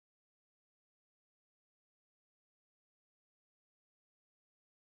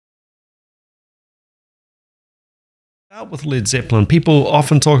With Led Zeppelin, people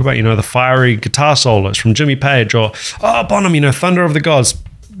often talk about, the fiery guitar solos from Jimmy Page or, Bonham, Thunder of the Gods.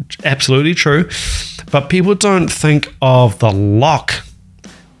 Absolutely true. But people don't think of the lock,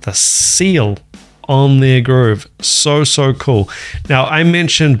 the seal on their groove. So cool. Now, I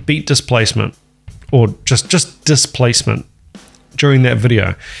mentioned beat displacement or just displacement during that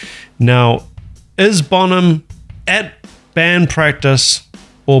video. Now, is Bonham at band practice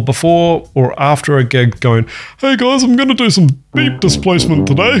or before or after a gig going, hey guys, I'm going to do some beat displacement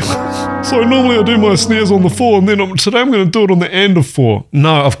today. So normally I do my snares on the 4 and then today I'm going to do it on the end of 4.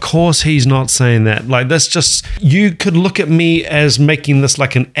 No, of course he's not saying that. Like that's just, you could look at me as making this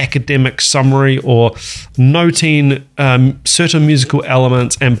like an academic summary or noting certain musical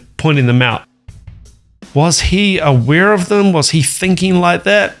elements and pointing them out. Was he aware of them? Was he thinking like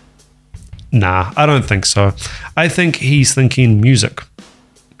that? Nah, I don't think so. I think he's thinking music.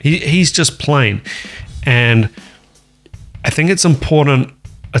 He's just playing. And I think it's important.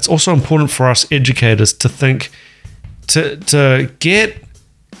 It's also important for us educators to think, to get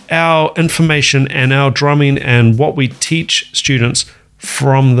our information and our drumming and what we teach students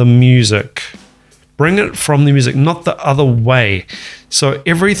from the music. Bring it from the music, not the other way. So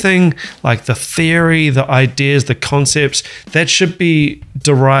everything like the theory, the ideas, the concepts, that should be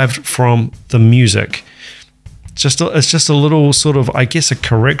derived from the music. It's just a little sort of, I guess, a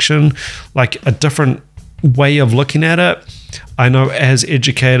correction, like a different way of looking at it. I know as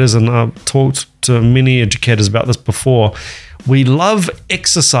educators, and I've talked to many educators about this before, we love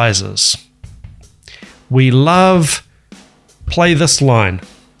exercises. We love play this line.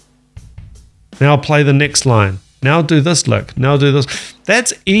 Now play the next line. Now do this lick. Now do this.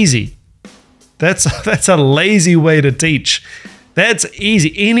 That's easy. That's a lazy way to teach. That's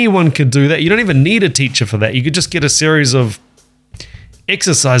easy. Anyone could do that. You don't even need a teacher for that. You could just get a series of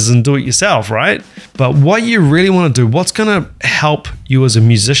exercises and do it yourself, right? But what you really want to do, what's going to help you as a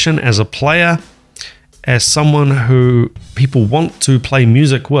musician, as a player, as someone who people want to play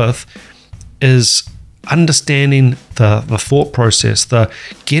music with, is understanding the thought process, the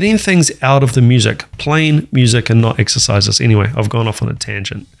getting things out of the music, playing music and not exercises. Anyway, I've gone off on a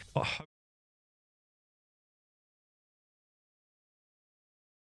tangent.